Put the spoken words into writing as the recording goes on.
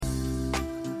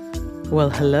Well,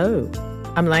 hello.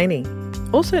 I'm Lainey,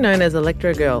 also known as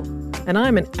Electro Girl, and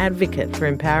I'm an advocate for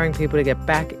empowering people to get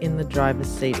back in the driver's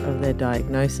seat of their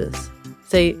diagnosis.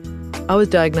 See, I was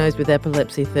diagnosed with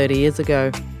epilepsy 30 years ago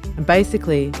and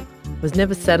basically was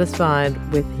never satisfied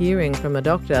with hearing from a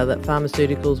doctor that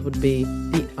pharmaceuticals would be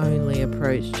the only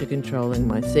approach to controlling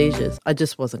my seizures. I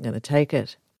just wasn't going to take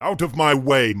it. Out of my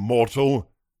way, mortal!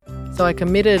 So I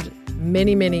committed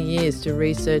many years to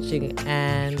researching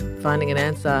and finding an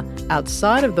answer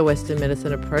outside of the Western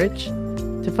medicine approach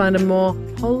to find a more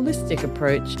holistic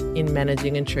approach in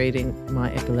managing and treating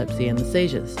my epilepsy and the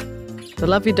seizures. The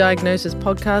Love Your Diagnosis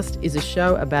podcast is a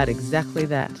show about exactly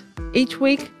that. Each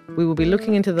week, we will be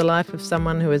looking into the life of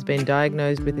someone who has been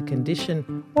diagnosed with a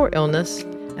condition or illness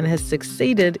and has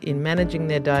succeeded in managing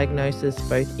their diagnosis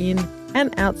both in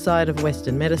and outside of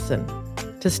Western medicine.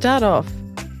 To start off,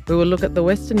 we will look at the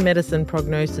Western medicine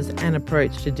prognosis and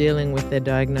approach to dealing with their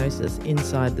diagnosis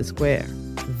inside the square.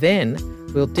 Then,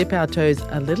 we'll dip our toes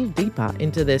a little deeper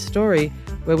into their story,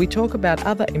 where we talk about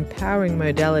other empowering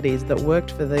modalities that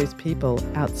worked for those people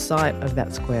outside of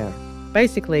that square.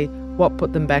 Basically, what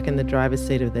put them back in the driver's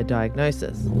seat of their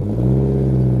diagnosis.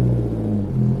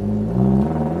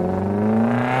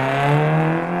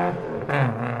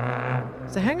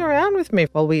 So hang around with me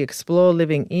while we explore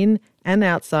living in and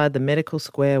outside the medical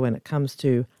square when it comes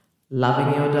to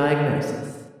loving your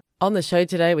diagnosis. On the show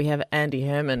today, we have Andi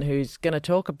Herman, who's going to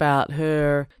talk about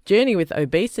her journey with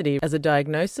obesity as a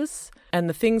diagnosis and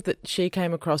the things that she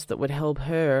came across that would help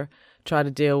her try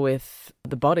to deal with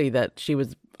the body that she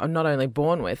was not only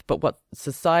born with, but what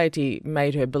society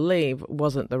made her believe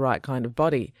wasn't the right kind of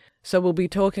body. So we'll be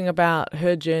talking about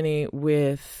her journey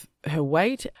with her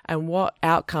weight and what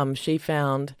outcome she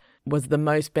found was the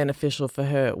most beneficial for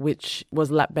her, which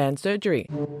was lap band surgery.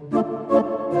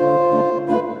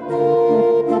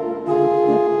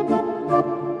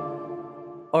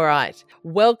 All right.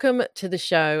 Welcome to the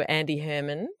show, Andi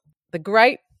Herman. The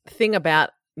great thing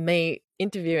about me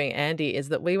interviewing Andi is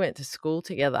that we went to school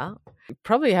together. We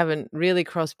probably haven't really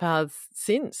crossed paths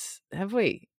since, have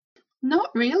we?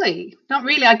 Not really.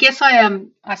 I guess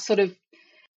I sort of,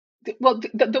 well,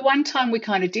 the one time we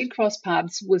kind of did cross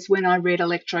paths was when I read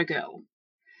Electro Girl.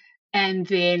 And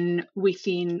then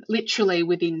literally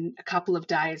within a couple of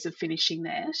days of finishing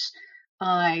that,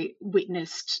 I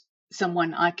witnessed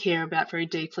someone I care about very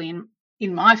deeply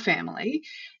in my family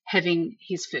having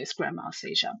his first grand mal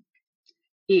seizure.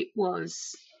 It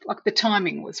was like the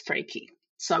timing was freaky.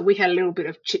 So we had a little bit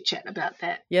of chit chat about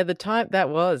that. Yeah, the time that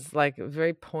was like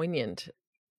very poignant.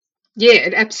 Yeah,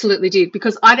 it absolutely did,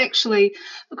 because I'd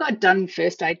done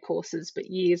first aid courses, but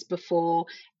years before,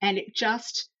 and it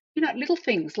just, little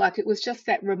things, like it was just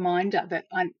that reminder that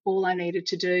all I needed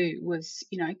to do was,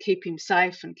 keep him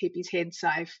safe and keep his head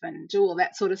safe and do all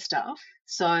that sort of stuff.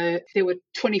 So there were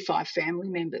 25 family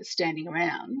members standing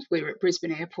around. We were at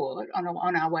Brisbane Airport on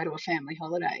our way to a family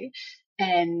holiday,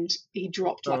 and he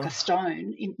dropped like a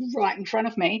stone right in front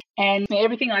of me. And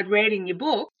everything I'd read in your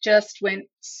book just went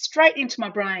straight into my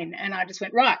brain. And I just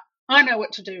went, right, I know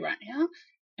what to do right now.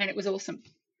 And it was awesome.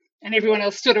 And everyone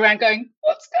else stood around going,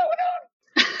 what's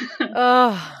going on?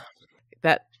 Oh,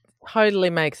 that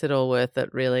totally makes it all worth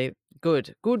it, really.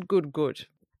 Good.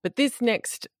 But this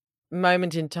next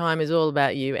moment in time is all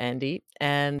about you, Andi.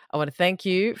 And I want to thank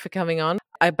you for coming on.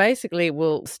 I basically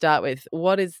will start with,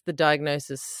 what is the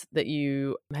diagnosis that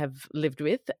you have lived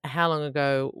with? How long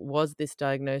ago was this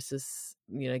diagnosis,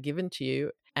 given to you?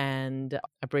 And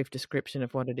a brief description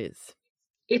of what it is.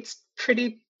 It's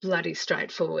pretty bloody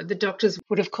straightforward. The doctors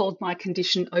would have called my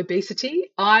condition obesity.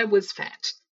 I was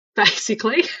fat,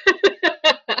 basically.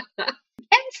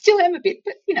 And still am a bit,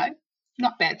 but,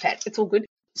 not bad fat. It's all good.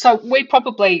 So we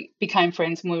probably became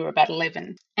friends when we were about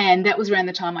 11. And that was around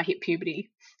the time I hit puberty.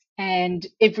 And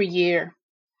every year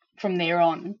from there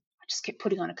on, I just kept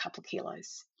putting on a couple of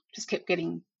kilos, just kept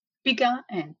getting bigger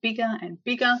and bigger and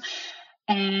bigger.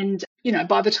 And,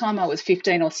 by the time I was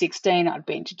 15 or 16, I'd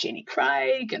been to Jenny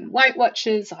Craig and Weight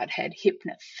Watchers. I'd had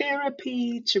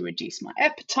hypnotherapy to reduce my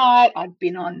appetite. I'd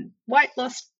been on weight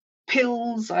loss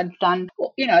pills. I'd done,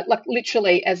 like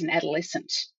literally as an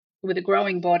adolescent with a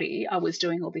growing body, I was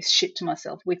doing all this shit to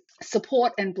myself with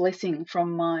support and blessing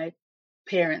from my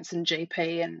parents and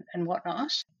GP and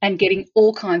whatnot, and getting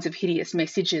all kinds of hideous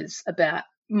messages about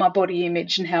my body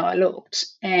image and how I looked.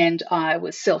 And I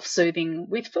was self-soothing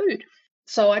with food.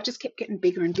 So I just kept getting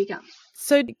bigger and bigger.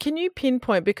 So can you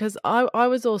pinpoint, because I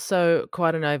was also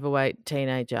quite an overweight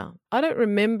teenager. I don't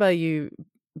remember you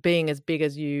being as big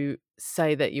as you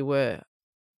say that you were.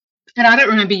 And I don't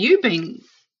remember you being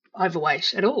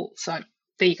overweight at all. So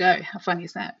there you go. How funny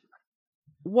is that?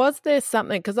 Was there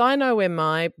something, because I know where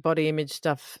my body image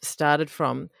stuff started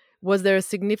from, was there a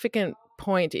significant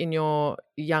point in your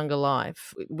younger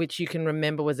life which you can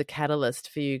remember was a catalyst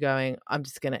for you going, I'm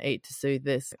just going to eat to soothe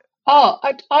this? Oh,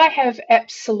 I have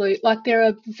there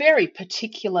are very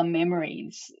particular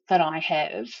memories that I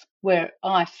have where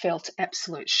I felt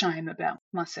absolute shame about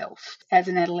myself as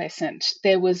an adolescent.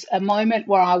 There was a moment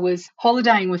where I was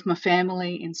holidaying with my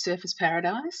family in Surfers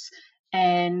Paradise,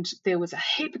 and there was a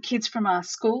heap of kids from our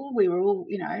school. We were all,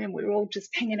 and we were all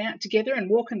just hanging out together and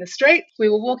walking the street. We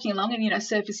were walking along, and,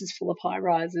 Surfers is full of high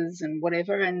rises and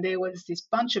whatever. And there was this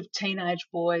bunch of teenage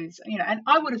boys, and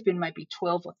I would have been maybe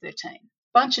 12 or 13.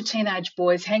 Bunch of teenage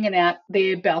boys hanging out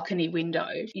their balcony window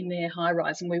in their high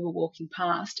rise, and we were walking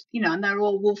past, and they were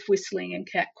all wolf whistling and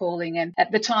catcalling. And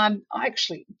at the time, I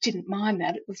actually didn't mind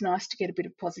that. It was nice to get a bit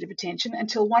of positive attention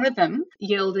until one of them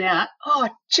yelled out, "Oh,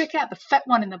 check out the fat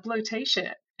one in the blue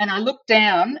t-shirt." And I looked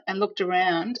down and looked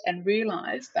around and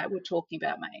realised they were talking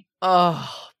about me. Oh,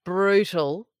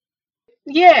 brutal.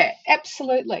 Yeah,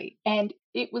 absolutely. And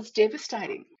it was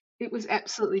devastating. It was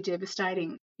absolutely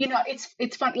devastating.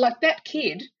 It's fun. Like, that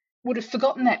kid would have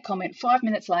forgotten that comment 5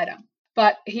 minutes later.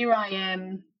 But here I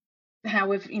am,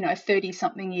 however, 30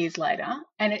 something years later,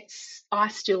 and I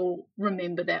still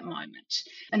remember that moment.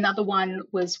 Another one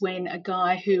was when a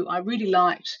guy who I really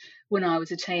liked when I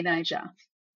was a teenager,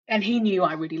 and he knew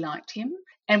I really liked him,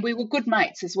 and we were good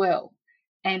mates as well.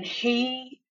 And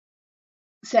he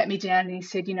sat me down and he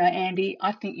said, "Andi,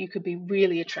 I think you could be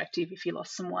really attractive if you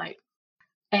lost some weight."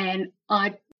 And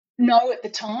I know at the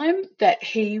time that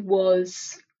he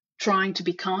was trying to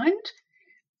be kind,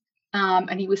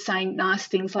 and he was saying nice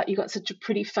things like, "You got such a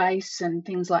pretty face," and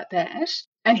things like that.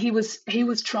 And he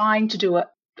was trying to do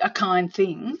a kind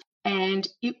thing. And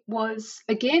it was,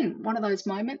 again, one of those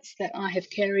moments that I have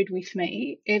carried with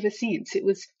me ever since. It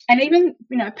was, and even,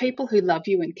 people who love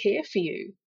you and care for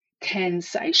you can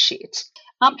say shit.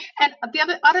 And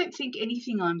I don't think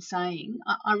anything I'm saying,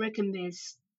 I reckon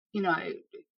there's,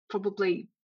 probably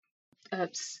a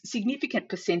significant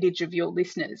percentage of your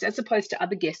listeners, as opposed to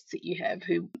other guests that you have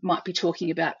who might be talking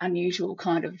about unusual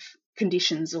kind of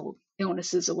conditions or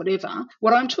illnesses or whatever.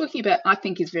 What I'm talking about, I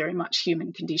think, is very much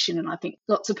human condition, and I think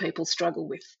lots of people struggle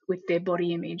with their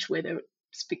body image, whether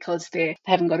it's because they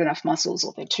haven't got enough muscles,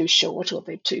 or they're too short, or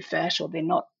they're too fat, or they're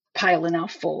not pale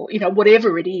enough, or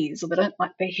whatever it is, or they don't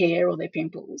like their hair or their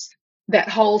pimples. That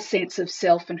whole sense of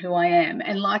self and who I am.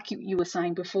 And like you were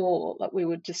saying before, like we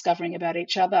were discovering about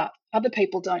each other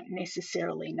people don't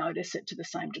necessarily notice it to the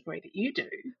same degree that you do.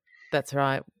 That's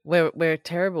right. We're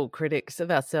terrible critics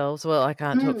of ourselves. Well, I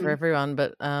can't talk for everyone,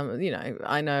 but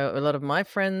I know a lot of my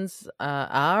friends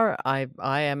are. I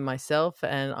am myself,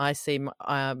 and I see.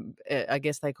 I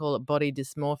guess they call it body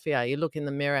dysmorphia. You look in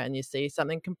the mirror and you see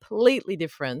something completely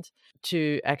different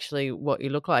to actually what you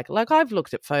look like. Like, I've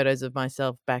looked at photos of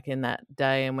myself back in that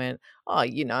day and went, oh,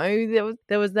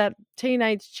 there was that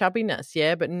teenage chubbiness,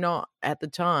 yeah, but not at the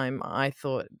time. I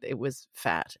thought it was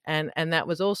fat, and that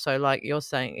was also, like you're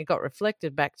saying, it got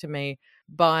reflected back to me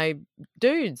by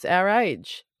dudes our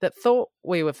age that thought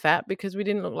we were fat because we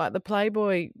didn't look like the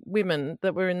Playboy women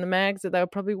that were in the mags that they were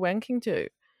probably wanking to.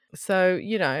 So,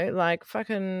 like,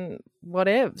 fucking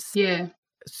whatevs. Yeah.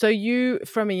 So you,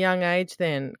 from a young age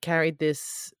then, carried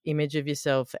this image of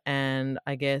yourself, and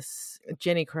I guess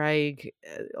Jenny Craig,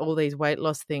 all these weight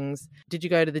loss things. Did you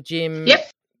go to the gym?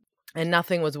 Yep. And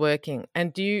nothing was working?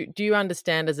 And do you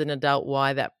understand as an adult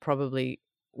why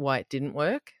it didn't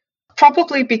work?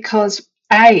 Probably because,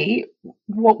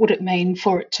 what would it mean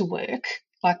for it to work?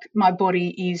 Like, my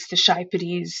body is the shape it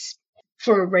is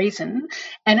for a reason.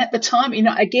 And at the time,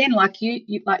 again, like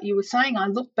you were saying, I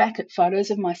look back at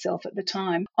photos of myself at the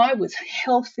time. I was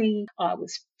healthy, I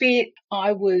was fit,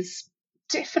 I was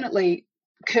definitely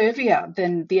curvier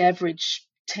than the average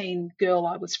teen girl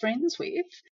I was friends with.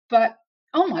 But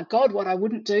oh my God, what I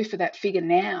wouldn't do for that figure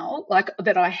now, like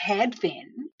that I had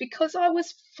then, because I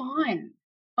was fine.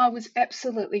 I was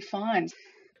absolutely fine.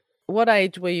 What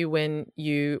age were you when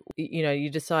you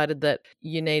decided that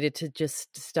you needed to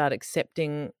just start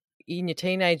accepting? In your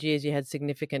teenage years, you had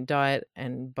significant diet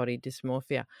and body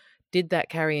dysmorphia. Did that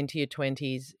carry into your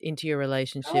 20s, into your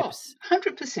relationships?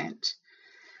 100%.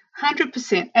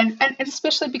 100%. And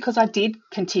especially because I did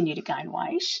continue to gain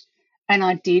weight, and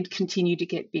I did continue to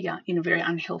get bigger in a very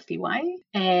unhealthy way.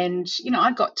 And,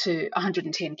 I got to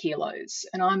 110 kilos,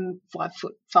 and I'm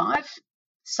 5'5".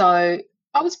 So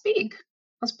I was big.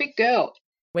 I was a big girl.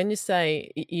 When you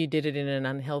say you did it in an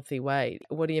unhealthy way,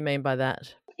 what do you mean by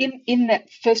that? In that,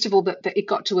 first of all, that it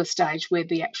got to a stage where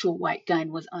the actual weight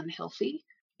gain was unhealthy.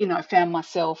 I found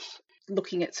myself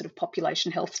looking at sort of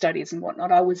population health studies and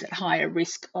whatnot, I was at higher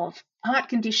risk of heart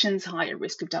conditions, higher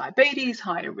risk of diabetes,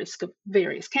 higher risk of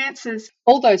various cancers.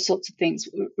 All those sorts of things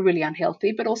were really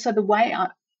unhealthy, but also the way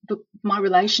my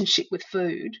relationship with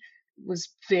food was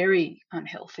very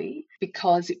unhealthy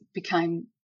because it became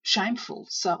shameful.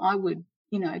 So I would,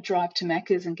 drive to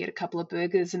Macca's and get a couple of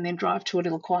burgers and then drive to a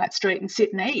little quiet street and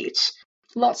sit and eat.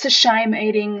 Lots of shame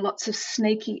eating, lots of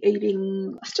sneaky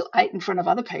eating. I still ate in front of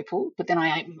other people, but then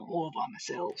I ate all by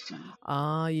myself.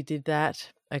 Oh, you did that.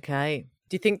 Okay.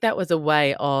 Do you think that was a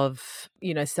way of,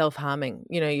 self-harming?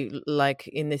 Like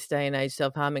in this day and age,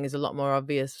 self-harming is a lot more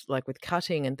obvious, like with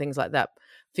cutting and things like that.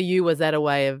 For you, was that a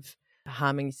way of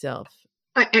harming yourself?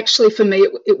 For me,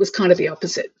 it was kind of the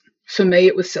opposite. For me,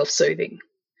 it was self-soothing.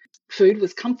 Food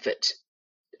was comfort,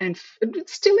 and it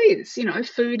still is.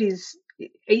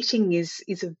 Eating is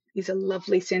a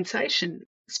lovely sensation,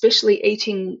 especially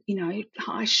eating,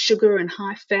 high sugar and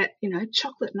high fat,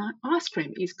 chocolate and ice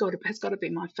cream has got to be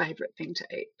my favourite thing to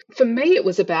eat. For me, it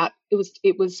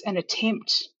was an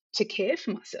attempt to care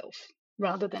for myself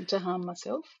rather than to harm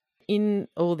myself. In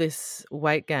all this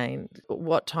weight gain,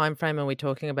 what time frame are we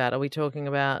talking about? Are we talking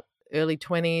about early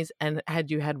 20s? And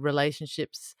had you had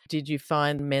relationships? Did you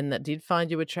find men that did find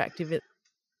you attractive?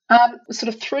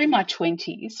 Sort of through my teens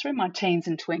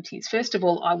and 20s. First of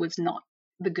all, I was not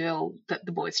the girl that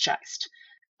the boys chased.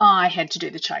 I had to do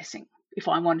the chasing if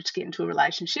I wanted to get into a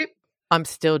relationship. I'm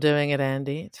still doing it,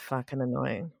 Andi. It's fucking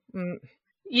annoying.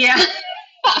 Yeah.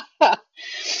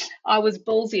 I was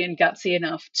ballsy and gutsy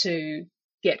enough to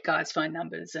get guys' phone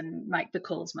numbers and make the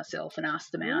calls myself and ask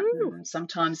them out. And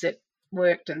sometimes it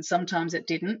worked and sometimes it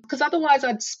didn't, because otherwise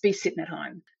I'd be sitting at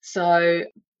home. So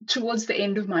towards the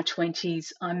end of my 20s,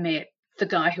 I met the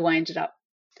guy who I ended up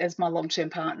as my long-term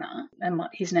partner, and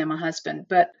he's now my husband.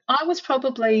 But I was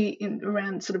probably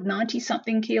around sort of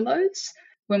 90-something kilos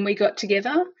when we got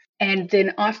together. And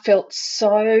then I felt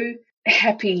so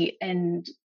happy and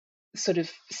sort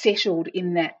of settled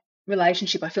in that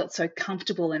relationship. I felt so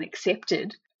comfortable and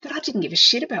accepted that I didn't give a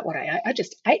shit about what I ate. I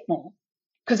just ate more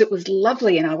because it was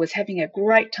lovely and I was having a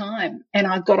great time. And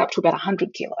I got up to about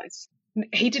 100 kilos.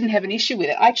 He didn't have an issue with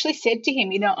it. I actually said to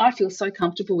him, I feel so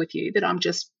comfortable with you that I'm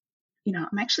just,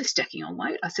 I'm actually stacking on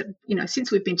weight. I said,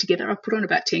 since we've been together, I've put on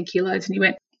about 10 kilos. And he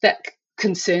went, that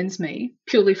concerns me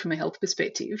purely from a health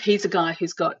perspective. He's a guy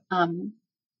who's got a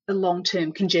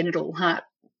long-term congenital heart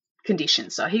condition.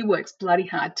 So he works bloody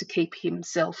hard to keep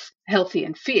himself healthy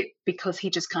and fit because he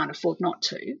just can't afford not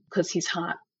to, because his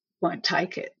heart won't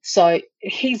take it. So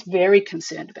he's very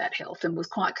concerned about health and was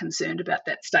quite concerned about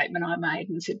that statement I made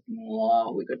and said,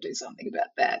 we've got to do something about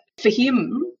that. For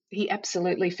him, he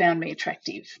absolutely found me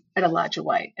attractive at a larger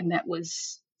weight, and that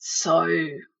was so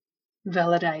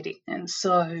validating and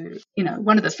so,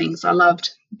 one of the things I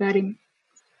loved about him.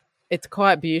 It's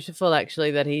quite beautiful,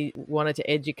 actually, that he wanted to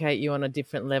educate you on a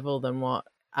different level than what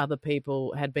other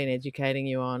people had been educating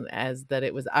you on, as that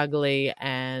it was ugly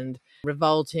and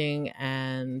revolting,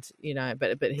 and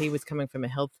but he was coming from a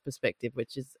health perspective,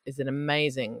 which is an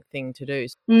amazing thing to do.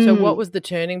 So what was the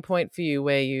turning point for you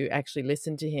where you actually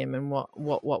listened to him, and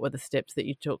what were the steps that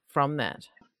you took from that?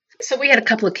 So we had a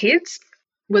couple of kids.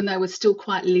 When they were still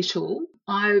quite little,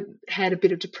 I had a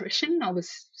bit of depression. I was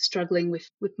struggling with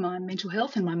my mental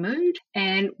health and my mood,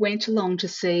 and went along to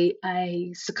see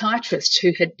a psychiatrist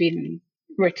who had been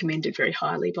recommended very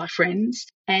highly by friends.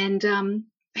 And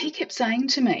he kept saying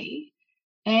to me,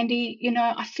 Andi,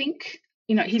 I think,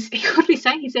 what did he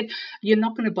say? He said, you're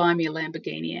not going to buy me a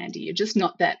Lamborghini, Andi. You're just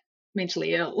not that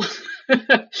mentally ill.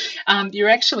 You're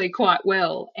actually quite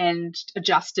well and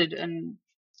adjusted and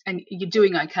you're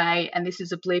doing okay, and this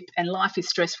is a blip, and life is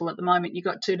stressful at the moment. You've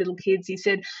got 2 little kids, he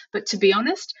said, but to be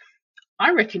honest,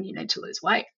 I reckon you need to lose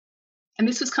weight. And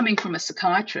this was coming from a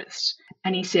psychiatrist.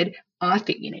 And he said, I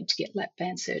think you need to get lap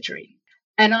band surgery.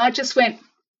 And I just went,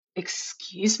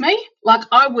 excuse me? Like,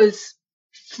 I was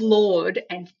floored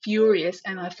and furious,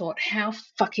 and I thought, how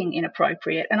fucking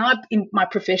inappropriate. And I, in my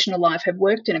professional life, have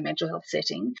worked in a mental health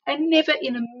setting, and never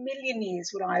in a million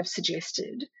years would I have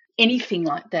suggested anything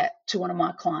like that to one of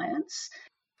my clients.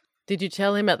 Did you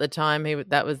tell him at the time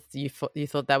you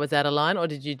thought that was out of line, or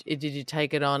did you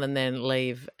take it on and then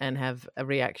leave and have a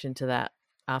reaction to that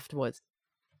afterwards?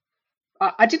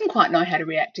 I didn't quite know how to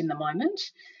react in the moment.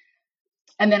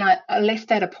 And then I left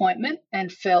that appointment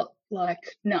and felt like,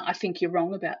 no, I think you're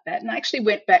wrong about that. And I actually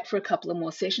went back for a couple of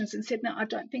more sessions and said, no, I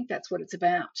don't think that's what it's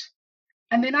about.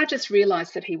 And then I just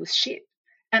realised that he was shit.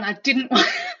 And I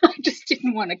just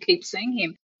didn't want to keep seeing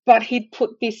him. But he'd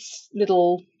put this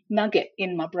little nugget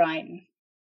in my brain.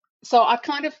 So I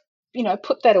kind of,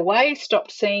 put that away,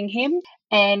 stopped seeing him.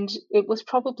 And it was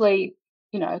probably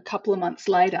a couple of months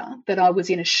later that I was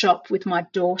in a shop with my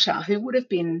daughter, who would have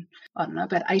been, I don't know,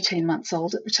 about 18 months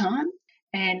old at the time.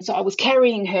 And so I was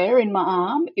carrying her in my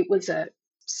arm. It was a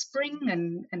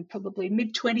spring and probably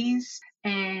mid-20s.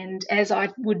 And as I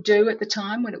would do at the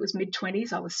time when it was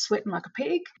mid-20s, I was sweating like a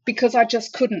pig because I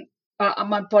just couldn't.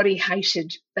 My body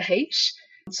hated the heat.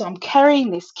 So I'm carrying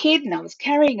this kid and I was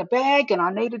carrying a bag and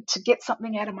I needed to get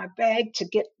something out of my bag to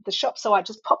get the shop. So I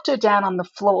just popped her down on the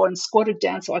floor and squatted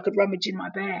down so I could rummage in my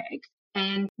bag.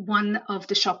 And one of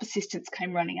the shop assistants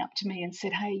came running up to me and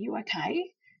said, "Hey, are you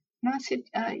okay?" And I said,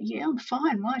 "Yeah, I'm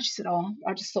fine. Why?" She said, "Oh,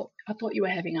 I thought you were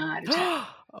having a heart attack."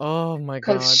 Oh, my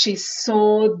God. Because she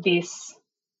saw this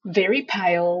very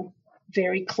pale,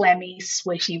 very clammy,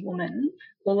 sweaty woman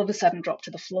all of a sudden drop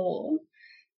to the floor,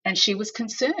 and she was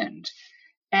concerned.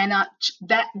 And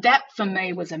that for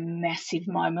me was a massive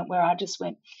moment where I just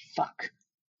went, fuck,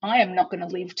 I am not going to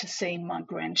live to see my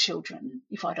grandchildren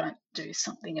if I don't do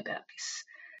something about this.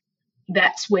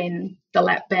 That's when the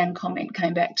lap band comment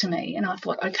came back to me, and I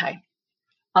thought, okay,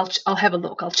 I'll have a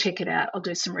look, I'll check it out, I'll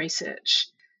do some research.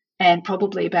 And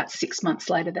probably about 6 months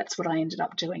later, that's what I ended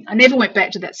up doing. I never went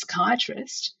back to that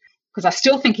psychiatrist because I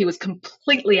still think he was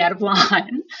completely out of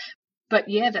line. But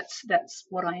yeah, that's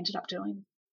what I ended up doing.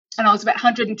 And I was about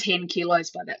 110 kilos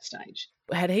by that stage.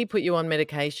 Had he put you on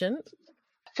medication?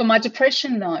 For my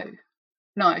depression, no.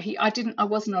 I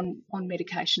wasn't on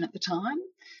medication at the time.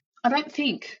 I don't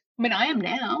think. I mean, I am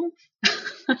now.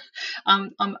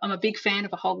 I'm a big fan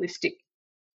of a holistic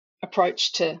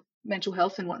approach to mental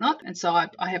health and whatnot. And so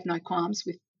I have no qualms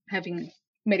with having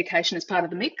medication as part of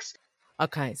the mix.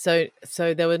 Okay, so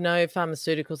there were no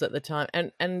pharmaceuticals at the time.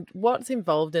 And what's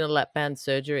involved in a lap band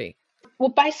surgery? Well,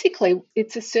 basically,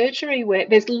 it's a surgery where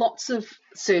there's lots of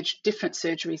different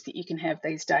surgeries that you can have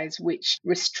these days which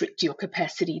restrict your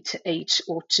capacity to eat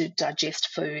or to digest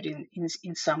food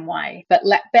in some way. But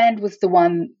lap band was the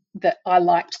one that I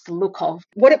liked the look of.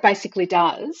 What it basically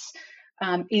does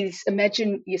is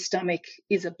imagine your stomach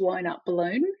is a blown up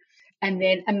balloon, and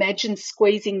then imagine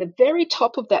squeezing the very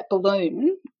top of that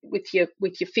balloon with your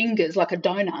fingers like a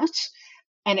donut,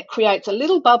 and it creates a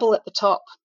little bubble at the top.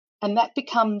 And that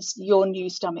becomes your new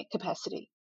stomach capacity.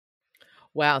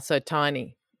 Wow, so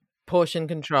tiny. Portion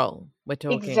control, we're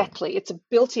talking. Exactly. It's a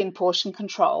built-in portion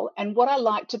control. And what I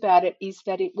liked about it is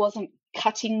that it wasn't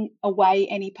cutting away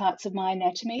any parts of my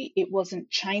anatomy. It wasn't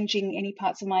changing any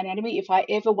parts of my anatomy. If I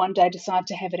ever one day decide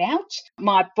to have it out,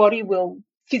 my body will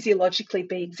physiologically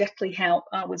be exactly how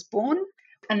I was born.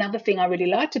 Another thing I really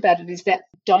liked about it is that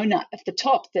donut at the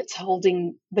top that's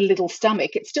holding the little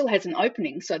stomach. It still has an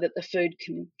opening so that the food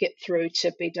can get through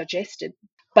to be digested.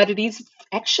 But it is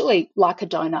actually like a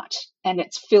donut, and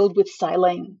it's filled with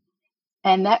saline.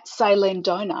 And that saline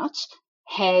donut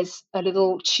has a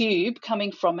little tube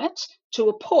coming from it to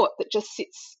a port that just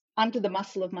sits under the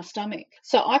muscle of my stomach.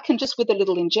 So I can just, with a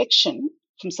little injection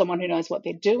from someone who knows what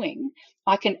they're doing,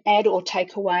 I can add or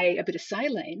take away a bit of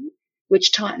saline,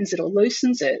 which tightens it or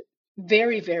loosens it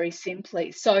very, very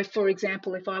simply. So, for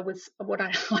example, if I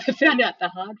found out the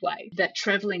hard way, that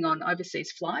traveling on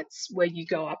overseas flights where you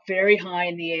go up very high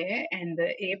in the air and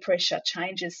the air pressure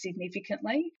changes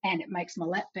significantly, and it makes my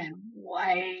lap band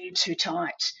way too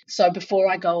tight. So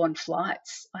before I go on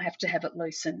flights, I have to have it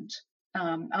loosened.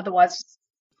 Otherwise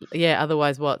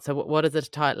what? So what does a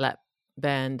tight lap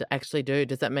band actually do?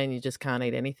 Does that mean you just can't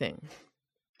eat anything?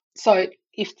 So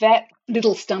if that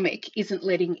little stomach isn't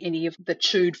letting any of the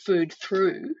chewed food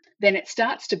through, then it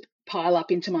starts to pile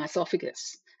up into my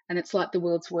esophagus, and it's like the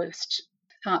world's worst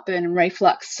heartburn and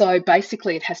reflux. So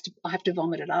basically I have to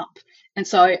vomit it up. And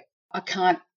so I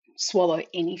can't swallow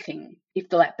anything if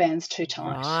the lap band's too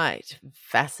tight. Right.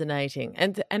 Fascinating.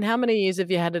 And how many years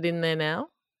have you had it in there now?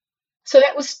 So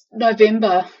that was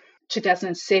November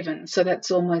 2007. So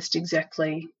that's almost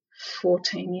exactly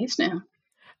 14 years now.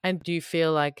 And do you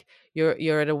feel like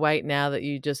you're at a weight now that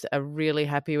you just are really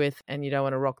happy with and you don't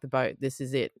want to rock the boat? This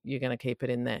is it. You're going to keep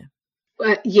it in there.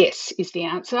 Yes is the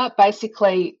answer.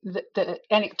 Basically, the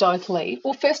anecdotally,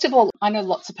 well, first of all, I know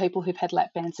lots of people who've had lap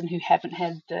bands and who haven't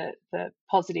had the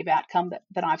positive outcome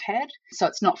that I've had. So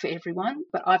it's not for everyone,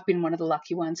 but I've been one of the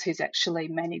lucky ones who's actually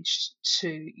managed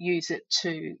to use it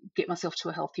to get myself to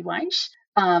a healthy weight.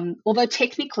 Although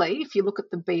technically, if you look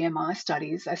at the BMI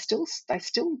studies, they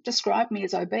still describe me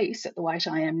as obese at the weight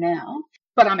I am now,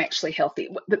 but I'm actually healthy.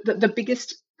 The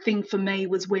biggest thing for me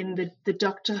was when the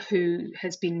doctor who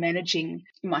has been managing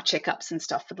my checkups and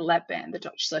stuff for the lap band, the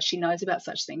doctor, so she knows about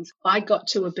such things, I got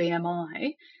to a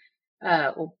BMI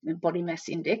or body mass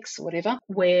index or whatever,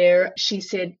 where she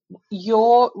said,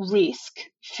 your risk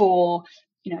for,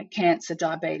 cancer,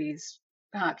 diabetes,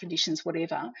 heart conditions,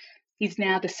 whatever, is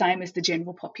now the same as the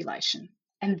general population.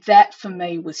 And that for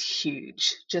me was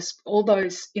huge. Just all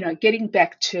those, getting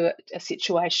back to a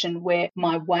situation where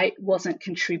my weight wasn't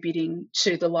contributing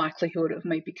to the likelihood of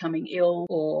me becoming ill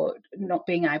or not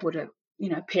being able to,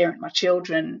 parent my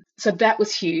children. So that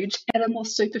was huge. At a more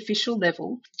superficial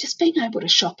level, just being able to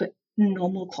shop at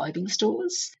normal clothing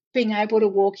stores, being able to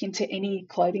walk into any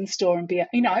clothing store and be,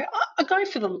 I go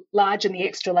for the large and the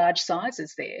extra large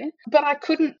sizes there, but I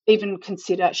couldn't even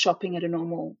consider shopping at a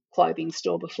normal clothing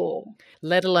store before.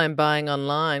 Let alone buying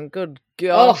online. Good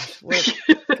God, what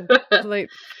a complete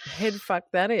head fuck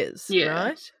that is,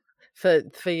 right? For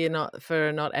a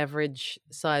not average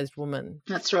sized woman.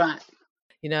 That's right.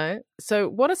 So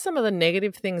what are some of the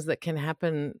negative things that can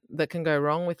happen, that can go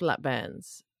wrong with lap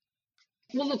bands?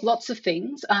 Well, look, lots of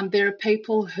things. There are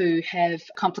people who have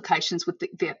complications with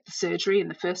the surgery in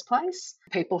the first place.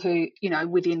 People who,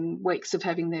 within weeks of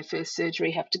having their first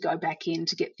surgery have to go back in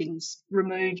to get things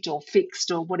removed or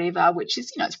fixed or whatever, which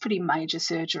is, it's pretty major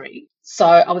surgery. So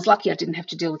I was lucky I didn't have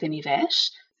to deal with any of that.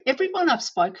 Everyone I've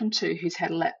spoken to who's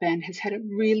had a lap band has had a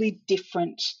really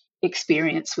different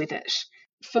experience with it.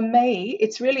 For me,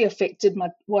 it's really affected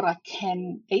what I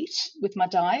can eat with my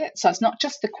diet. So it's not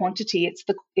just the quantity, it's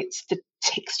the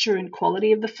texture and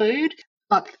quality of the food.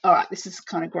 Like, all right, this is a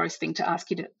kind of gross thing to ask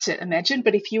you to imagine,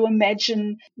 but if you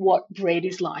imagine what bread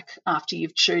is like after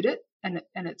you've chewed it, and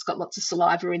it's got lots of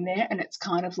saliva in there, and it's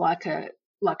kind of like a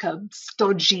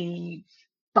stodgy,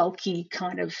 bulky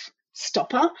kind of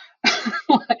stopper,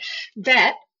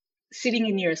 that sitting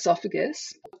in your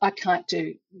esophagus, I can't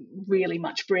do really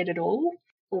much bread at all,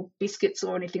 or biscuits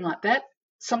or anything like that.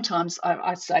 Sometimes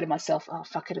I say to myself, oh,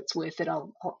 fuck it, it's worth it.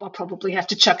 I'll probably have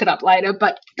to chuck it up later,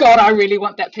 but God, I really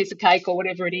want that piece of cake or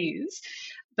whatever it is.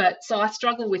 But so I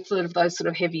struggle with sort of those sort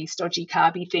of heavy, stodgy,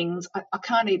 carby things. I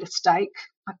can't eat a steak,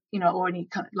 or any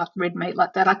kind of like red meat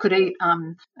like that. I could eat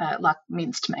like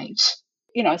minced meat.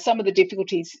 Some of the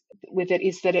difficulties with it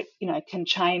is that it, can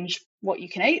change what you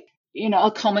can eat.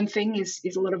 A common thing is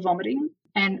a lot of vomiting.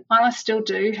 And I still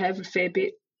do have a fair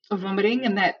bit of vomiting,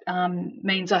 and that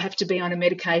means I have to be on a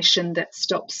medication that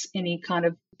stops any kind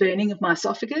of burning of my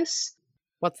esophagus.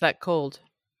 What's that called?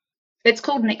 It's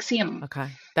called Nexium. Okay.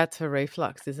 That's for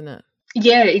reflux, isn't it?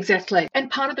 Yeah, exactly. And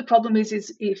part of the problem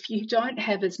is if you don't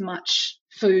have as much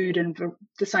food and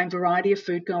the same variety of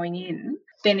food going in,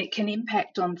 then it can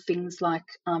impact on things like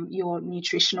your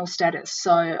nutritional status.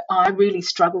 So I really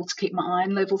struggle to keep my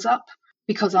iron levels up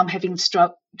because I'm having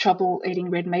trouble eating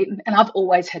red meat. And I've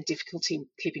always had difficulty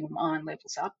keeping my iron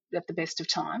levels up at the best of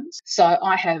times. So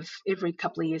I have, every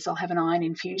couple of years, I'll have an iron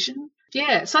infusion.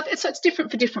 Yeah, so it's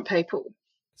different for different people.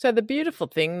 So the beautiful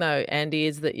thing, though, Andi,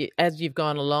 is that as you've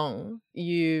gone along,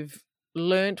 you've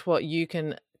learnt what you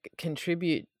can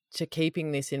contribute to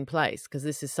keeping this in place, because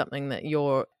this is something that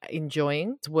you're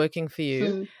enjoying. It's working for you.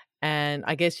 Mm. And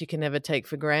I guess you can never take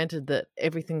for granted that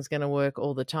everything's going to work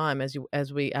all the time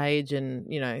as we age and,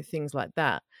 things like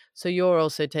that. So you're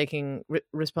also taking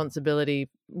responsibility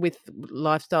with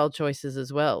lifestyle choices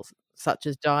as well, such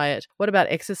as diet. What about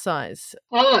exercise?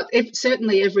 Oh,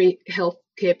 certainly every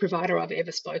healthcare provider I've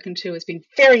ever spoken to has been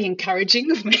very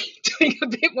encouraging of me doing a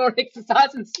bit more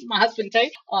exercise, and my husband too.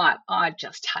 I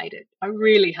just hate it. I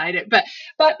really hate it. But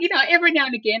every now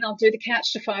and again I'll do the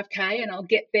couch to 5K and I'll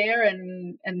get there,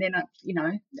 and then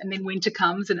and then winter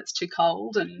comes and it's too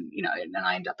cold, and and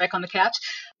I end up back on the couch.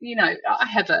 I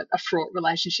have a fraught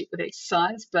relationship with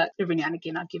exercise, but every now and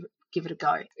again I give it a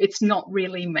go. It's not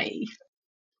really me.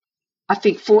 I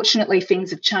think fortunately things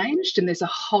have changed, and there's a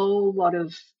whole lot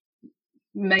of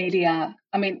media.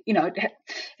 I mean, it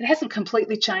hasn't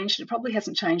completely changed. It probably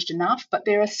hasn't changed enough, but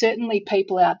there are certainly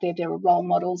people out there. There are role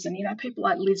models, and people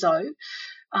like Lizzo,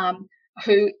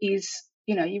 who is,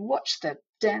 you watch the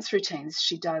dance routines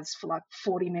she does for like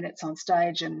 40 minutes on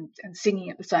stage and singing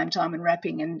at the same time and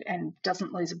rapping and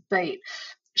doesn't lose a beat.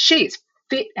 She's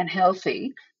fit and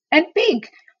healthy and big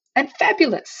and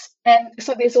fabulous. And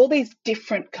so there's all these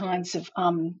different kinds of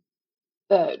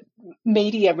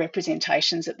media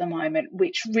representations at the moment,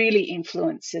 which really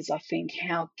influences, I think,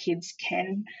 how kids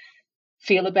can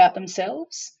feel about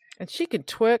themselves. And she can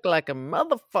twerk like a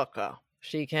motherfucker.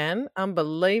 She can.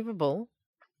 Unbelievable.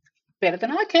 Better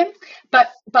than I can.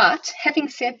 But having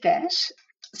said that,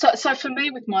 so for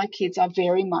me with my kids, I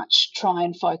very much try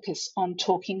and focus on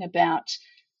talking about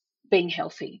being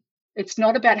healthy. It's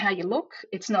not about how you look.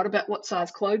 It's not about what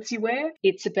size clothes you wear.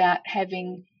 It's about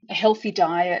having a healthy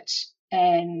diet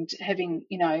and having,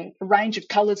 a range of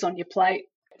colours on your plate.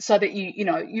 so that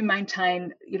you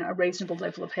maintain, a reasonable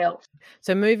level of health.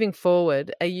 So moving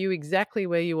forward, are you exactly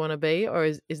where you want to be, or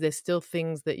is there still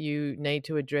things that you need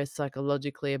to address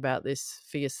psychologically about this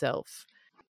for yourself?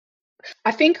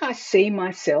 I think I see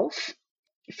myself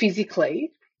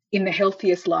physically in the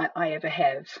healthiest light I ever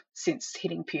have since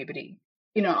hitting puberty.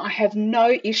 I have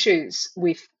no issues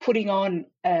with putting on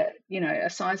a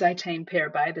size 18 pair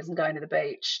of bathers and going to the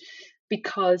beach,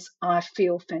 because I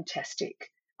feel fantastic.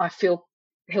 I feel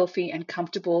healthy and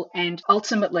comfortable, and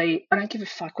ultimately I don't give a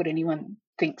fuck what anyone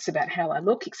thinks about how I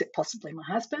look, except possibly my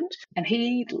husband, and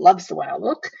he loves the way I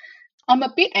look. I'm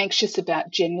a bit anxious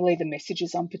about generally the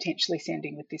messages I'm potentially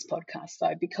sending with this podcast,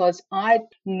 though, because I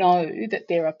know that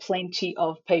there are plenty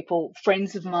of people,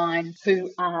 friends of mine,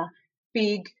 who are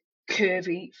big,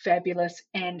 curvy, fabulous,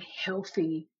 and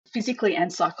healthy, physically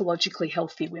and psychologically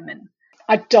healthy women.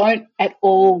 I don't at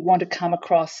all want to come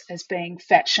across as being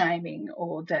fat shaming,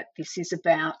 or that this is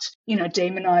about,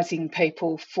 demonizing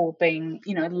people for being,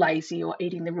 lazy or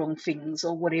eating the wrong things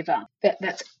or whatever.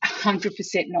 That's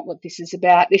 100% not what this is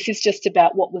about. This is just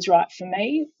about what was right for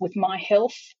me with my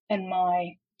health and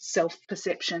my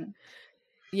self-perception.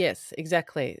 Yes,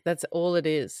 exactly. That's all it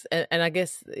is. And I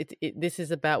guess this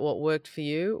is about what worked for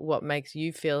you, what makes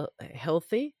you feel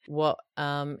healthy, what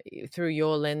through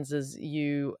your lenses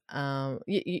you can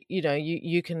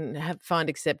find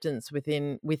acceptance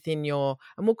within your,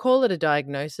 and we'll call it a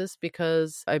diagnosis,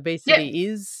 because obesity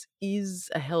is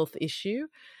a health issue.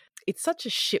 It's such a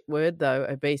shit word though,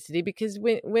 obesity, because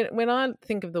when I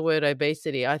think of the word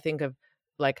obesity, I think of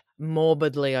like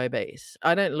morbidly obese.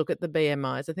 I don't look at the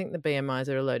BMIs. I think the BMIs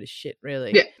are a load of shit,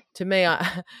 really. Yeah. To me,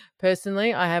 I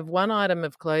personally, I have one item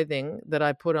of clothing that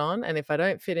I put on, and if I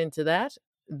don't fit into that,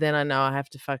 then I know I have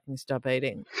to fucking stop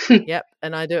eating. Yep.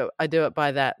 And I do it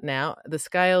by that now. The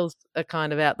scales are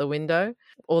kind of out the window,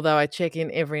 although I check in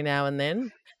every now and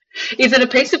then. Is it a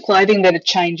piece of clothing that it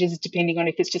changes depending on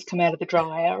if it's just come out of the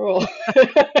dryer or?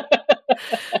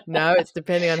 No, it's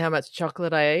depending on how much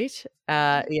chocolate I eat.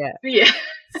 Yeah.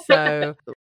 So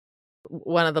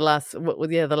one of the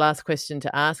last question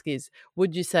to ask is,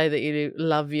 would you say that you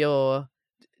love your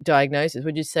diagnosis?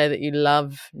 Would you say that you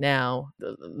love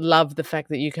the fact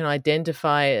that you can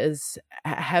identify as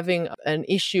having an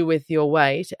issue with your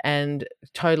weight and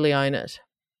totally own it?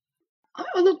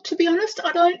 Look, to be honest,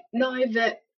 I don't know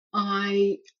that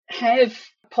I have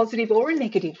a positive or a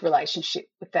negative relationship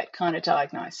with that kind of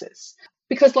diagnosis.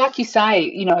 Because like you say,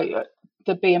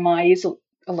 the BMI is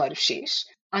a load of shit,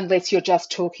 unless you're just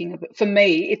talking about, for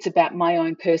me, it's about my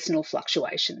own personal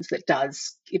fluctuations.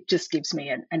 It just gives me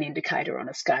an indicator on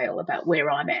a scale about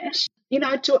where I'm at.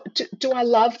 Do I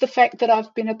love the fact that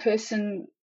I've been a person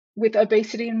with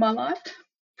obesity in my life?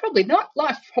 Probably not.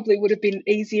 Life probably would have been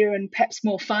easier and perhaps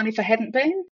more fun if I hadn't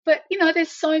been. But,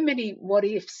 there's so many what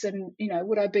ifs, and,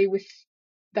 would I be with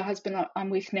the husband I'm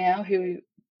with now who,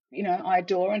 I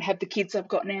adore, and have the kids I've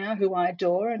got now who I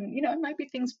adore, and, maybe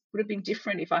things would have been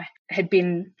different if I had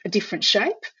been a different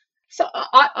shape. So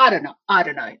I don't know. I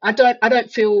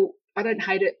don't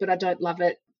hate it, but I don't love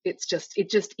it. It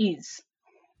just is.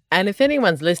 And if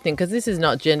anyone's listening, because this is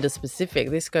not gender specific,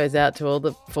 this goes out to all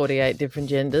the 48 different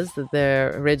genders that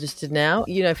they're registered now.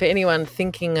 For anyone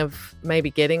thinking of maybe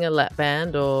getting a lap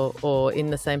band or in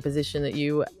the same position that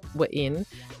you were in,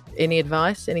 any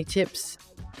advice, any tips?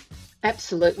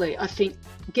 Absolutely. I think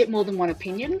get more than one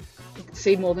opinion,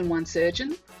 see more than one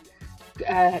surgeon.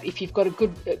 If you've got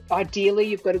ideally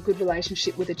you've got a good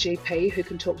relationship with a GP who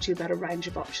can talk to you about a range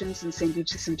of options and send you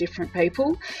to some different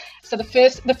people. So the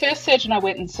first surgeon I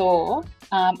went and saw,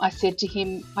 I said to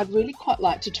him, I'd really quite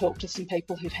like to talk to some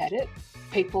people who've had it,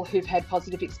 people who've had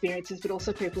positive experiences, but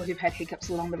also people who've had hiccups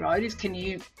along the road. Can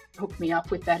you hook me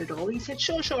up with that at all? He said,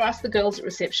 sure, ask the girls at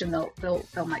reception,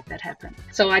 they'll make that happen.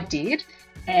 So I did,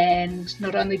 and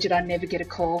not only did I never get a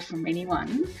call from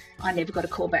anyone, I never got a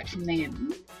call back from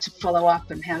them to follow up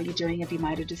and how you're doing, have you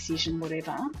made a decision,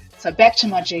 whatever. So back to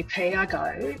my GP I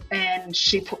go, and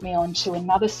she put me on to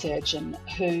another surgeon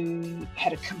who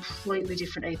had a completely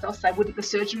different ethos. The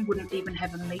surgeon wouldn't even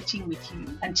have a meeting with you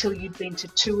until you'd been to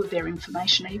 2 of their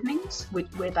information evenings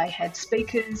where they had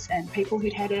speakers and people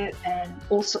who'd had it, and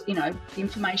also,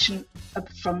 information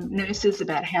from nurses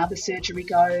about how the surgery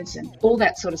goes and all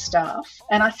that sort of stuff.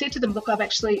 And I said to them, look, I've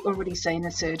actually already seen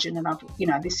a surgeon, and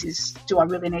do I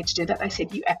really need to do that? They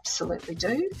said, you absolutely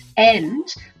do. And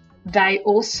they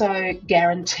also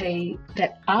guarantee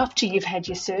that after you've had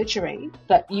your surgery,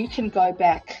 that you can go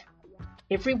back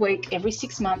every week, every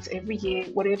 6 months, every year,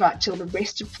 whatever, till the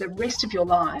rest of your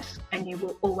life, and you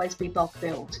will always be bulk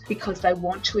billed, because they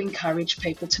want to encourage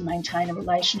people to maintain a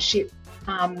relationship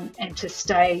and to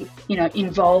stay,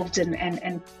 involved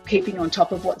and keeping on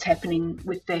top of what's happening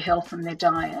with their health and their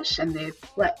diet and their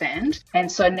lap band.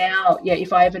 And so now,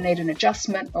 if I ever need an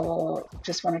adjustment or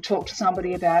just want to talk to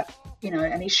somebody about,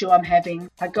 an issue I'm having,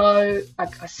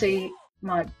 I see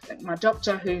my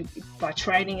doctor, who by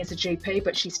training is a GP,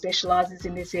 but she specialises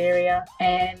in this area,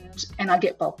 and I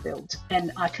get bulk billed,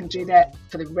 and I can do that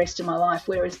for the rest of my life.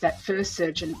 Whereas that first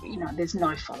surgeon, there's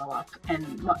no follow up, and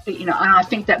and I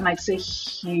think that makes a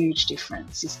huge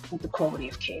difference, is the quality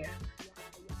of care.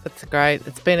 That's great.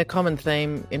 It's been a common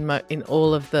theme in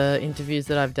all of the interviews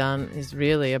that I've done, is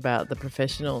really about the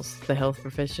professionals, the health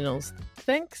professionals.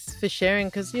 Thanks for sharing,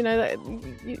 because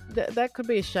that could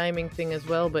be a shaming thing as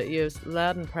well. But you're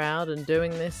loud and proud and doing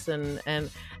this,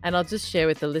 and I'll just share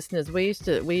with the listeners. We used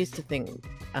to think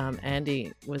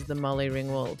Andi was the Molly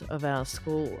Ringwald of our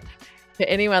school. For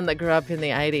anyone that grew up in the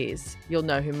 80s, you'll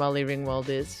know who Molly Ringwald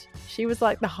is. She was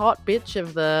like the hot bitch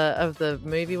of the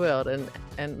movie world,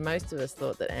 and most of us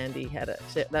thought that Andi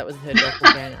that was her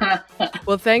doppelganger.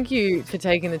 Well, thank you for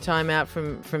taking the time out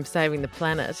from saving the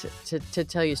planet to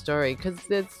tell your story, because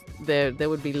there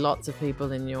would be lots of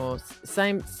people in your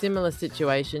similar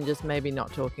situation, just maybe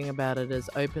not talking about it as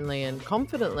openly and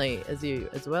confidently as you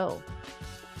as well.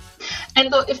 And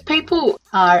look, if people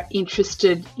are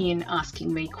interested in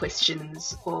asking me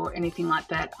questions or anything like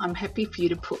that, I'm happy for you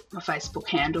to put my Facebook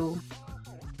handle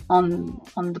on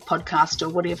the podcast or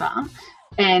whatever.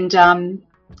 And I'm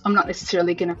not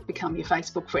necessarily going to become your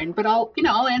Facebook friend, but I'll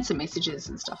answer messages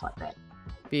and stuff like that.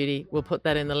 Beauty. We'll put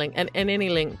that in the link, and any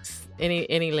links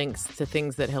to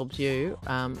things that helped you,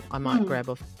 I might grab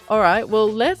off. All right.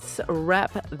 Well, let's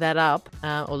wrap that up,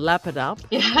 or lap it up.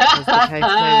 As the case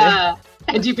may be.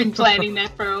 Had you been planning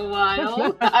that for a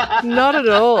while? Not at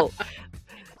all.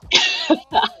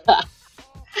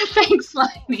 Thanks,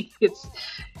 Lainey. It's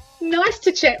nice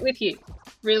to chat with you.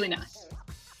 Really nice.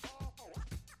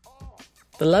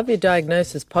 The Love Your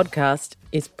Diagnosis podcast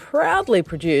is proudly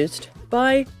produced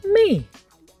by me.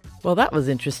 Well, that was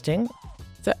interesting.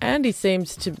 So Andi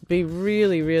seems to be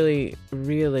really, really,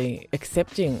 really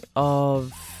accepting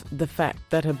of the fact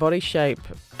that her body shape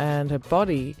and her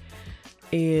body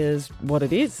is what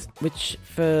it is, which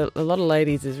for a lot of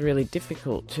ladies is really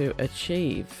difficult to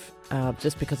achieve,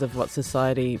 just because of what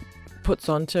society puts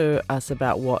onto us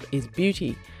about what is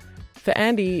beauty. For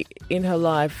Andi, in her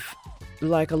life,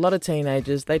 like a lot of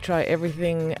teenagers, they try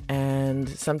everything, and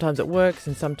sometimes it works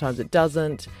and sometimes it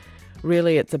doesn't.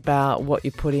 Really, it's about what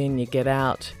you put in, you get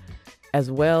out as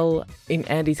well. In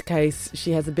Andi's case,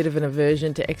 she has a bit of an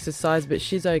aversion to exercise, but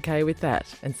she's okay with that.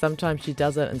 And sometimes she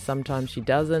does it and sometimes she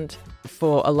doesn't.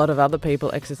 For a lot of other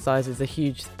people, exercise is a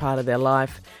huge part of their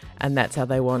life, and that's how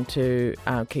they want to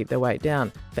keep their weight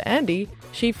down. For Andi,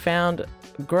 she found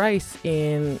grace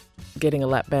in getting a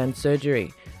lap band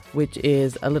surgery, which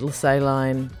is a little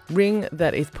saline ring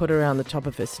that is put around the top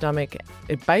of her stomach.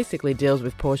 It basically deals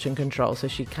with portion control, so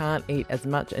she can't eat as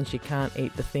much and she can't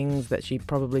eat the things that she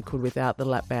probably could without the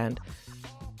lap band.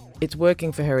 It's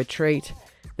working for her a treat.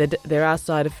 There are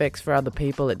side effects for other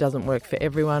people. It doesn't work for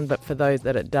everyone, but for those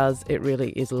that it does, it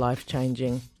really is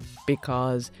life-changing,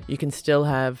 because you can still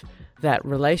have that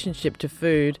relationship to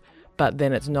food, but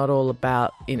then it's not all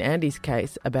about, in Andi's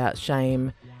case, about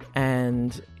shame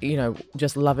and,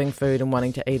 just loving food and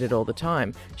wanting to eat it all the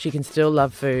time. She can still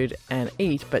love food and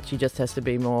eat, but she just has to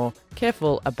be more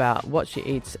careful about what she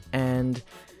eats, and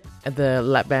the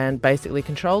lap band basically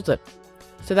controls it.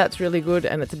 So that's really good,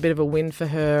 and it's a bit of a win for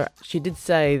her. She did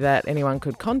say that anyone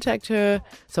could contact her,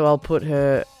 so I'll put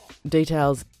her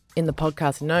details in the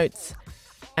podcast notes.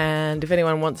 And if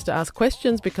anyone wants to ask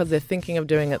questions because they're thinking of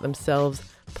doing it themselves,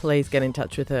 please get in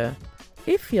touch with her.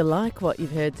 If you like what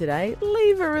you've heard today,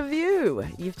 leave a review.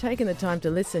 You've taken the time to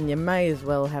listen, you may as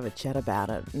well have a chat about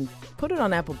it and put it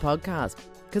on Apple Podcasts,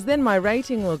 because then my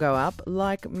rating will go up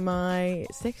like my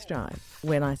sex drive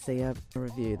when I see a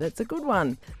review that's a good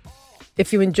one.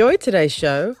 If you enjoyed today's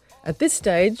show, at this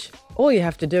stage, all you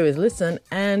have to do is listen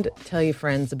and tell your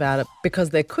friends about it,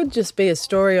 because there could just be a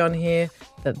story on here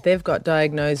that they've got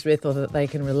diagnosed with or that they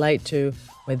can relate to,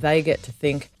 where they get to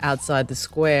think outside the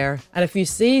square, and a few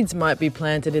seeds might be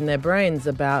planted in their brains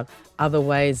about other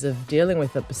ways of dealing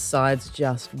with it besides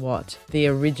just what the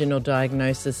original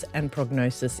diagnosis and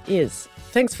prognosis is.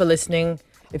 Thanks for listening.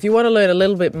 If you want to learn a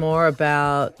little bit more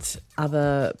about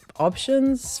other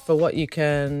options for what you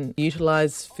can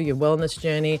utilise for your wellness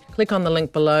journey, click on the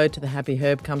link below to the Happy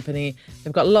Herb Company.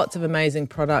 They've got lots of amazing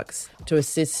products to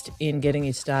assist in getting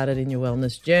you started in your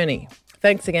wellness journey.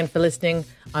 Thanks again for listening.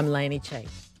 I'm Lainey Chait.